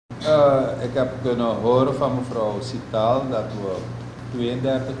Ik heb kunnen horen van mevrouw Sitaal dat we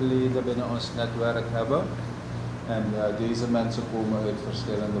 32 leden binnen ons netwerk hebben. En deze mensen komen uit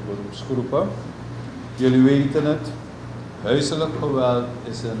verschillende beroepsgroepen. Jullie weten het, huiselijk geweld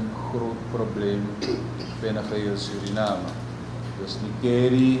is een groot probleem binnen geheel Suriname. Dus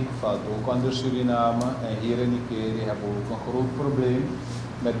Nikeri valt ook onder Suriname en hier in Nikeri hebben we ook een groot probleem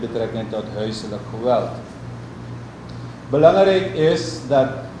met betrekking tot huiselijk geweld. Belangrijk is dat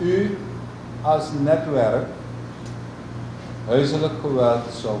u als netwerk huiselijk geweld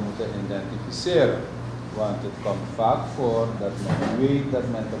zou moeten identificeren. Want het komt vaak voor dat men weet dat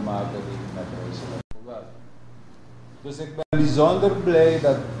men te maken heeft met huiselijk geweld. Dus ik ben bijzonder blij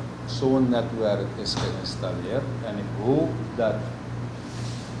dat zo'n netwerk is geïnstalleerd. En ik hoop dat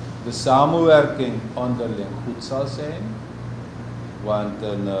de samenwerking onderling goed zal zijn. Want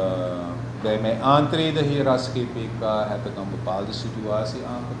bij mijn aantreden hier als GPK heb ik een bepaalde situatie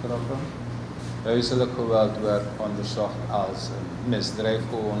aangetrokken. Huiselijk geweld werd onderzocht als een misdrijf,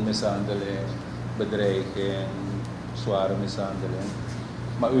 gewoon mishandeling, bedreiging, zware mishandeling.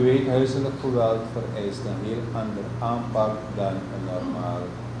 Maar u weet, huiselijk geweld vereist een heel andere aanpak dan een normaal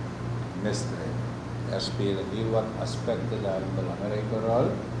misdrijf. Er spelen heel wat aspecten daar een belangrijke rol.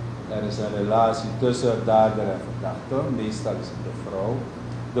 Er is een relatie tussen dader en verdachte, meestal is het de vrouw.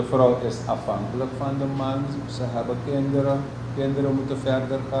 De vrouw is afhankelijk van de man, ze hebben kinderen, kinderen moeten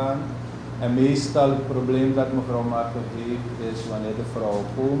verder gaan. En meestal het probleem dat mevrouw Marten heeft is wanneer de vrouwen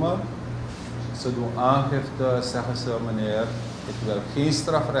komen. Ze doen aangifte, zeggen ze meneer, ik wil geen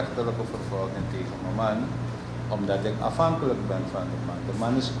strafrechtelijke vervolging tegen mijn man, omdat ik afhankelijk ben van de man. De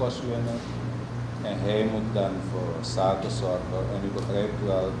man is kostwinner en hij moet dan voor zaken zorgen. En u begrijpt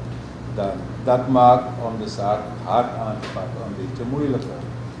wel, dat maakt om de zaak hard aan te pakken een beetje moeilijker.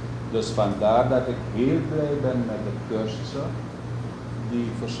 Dus vandaar dat ik heel blij ben met de cursussen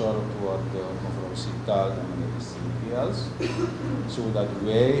die verzorgd worden door mevrouw Sitaal en meneer CPL's, zodat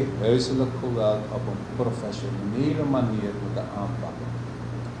wij huiselijk geweld op een professionele manier moeten aanpakken.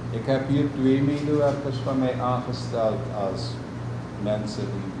 Ik heb hier 2 medewerkers van mij aangesteld als mensen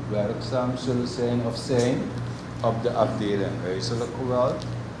die werkzaam zullen zijn of zijn op de afdeling huiselijk geweld.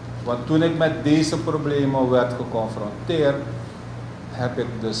 Want toen ik met deze problemen werd geconfronteerd, heb ik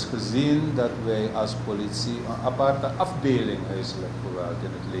dus gezien dat wij als politie een aparte afdeling huiselijk geweld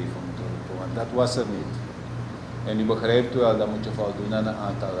in het leven moeten roepen. Want dat was er niet. En u begrijpt wel, dan moet je voldoen aan een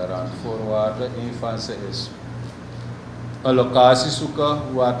aantal randvoorwaarden. Een van ze is een locatie zoeken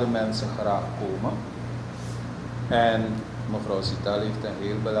waar de mensen graag komen. En mevrouw Sital heeft een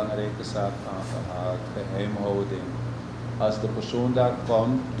heel belangrijke zaak aangehaald, geheimhouding. Als de persoon daar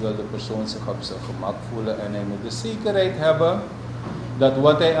komt, wil de persoon zich op zijn gemak voelen en hij moet de zekerheid hebben dat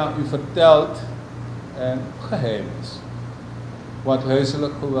wat hij aan u vertelt geheim is. Want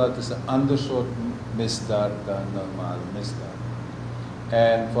huiselijk geweld is een ander soort misdaad dan normale misdaad.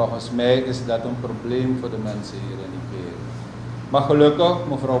 En volgens mij is dat een probleem voor de mensen hier in Nikeri. Maar gelukkig,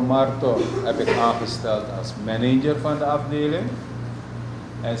 mevrouw Marto heb ik aangesteld als manager van de afdeling.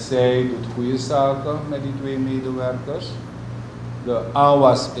 En zij doet goede zaken met die 2 medewerkers. De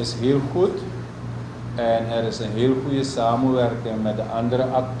aanwas is heel goed. En er is een heel goede samenwerking met de andere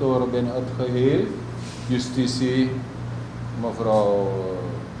actoren binnen het geheel. Justitie, mevrouw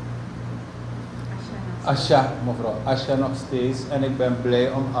Asja nog steeds. En ik ben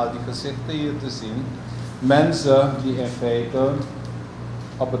blij om al die gezichten hier te zien. Mensen die in feite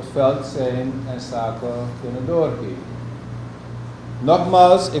op het veld zijn en zaken kunnen doorgeven.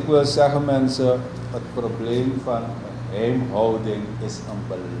 Nogmaals, ik wil zeggen mensen, het probleem van geheimhouding is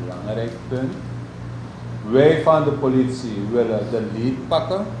een belangrijk punt. Wij van de politie willen de lead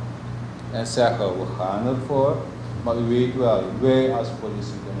pakken en zeggen we gaan ervoor. Maar u weet wel, wij als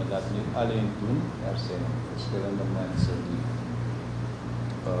politie kunnen dat niet alleen doen. Er zijn verschillende mensen die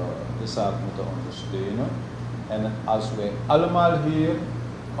de zaak moeten ondersteunen. En als wij allemaal hier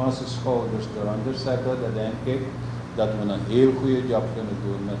onze schouders eronder zetten, dan denk ik dat we een heel goede job kunnen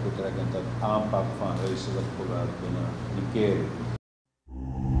doen met betrekking tot aanpak van huiselijk geweld binnen Nikeri.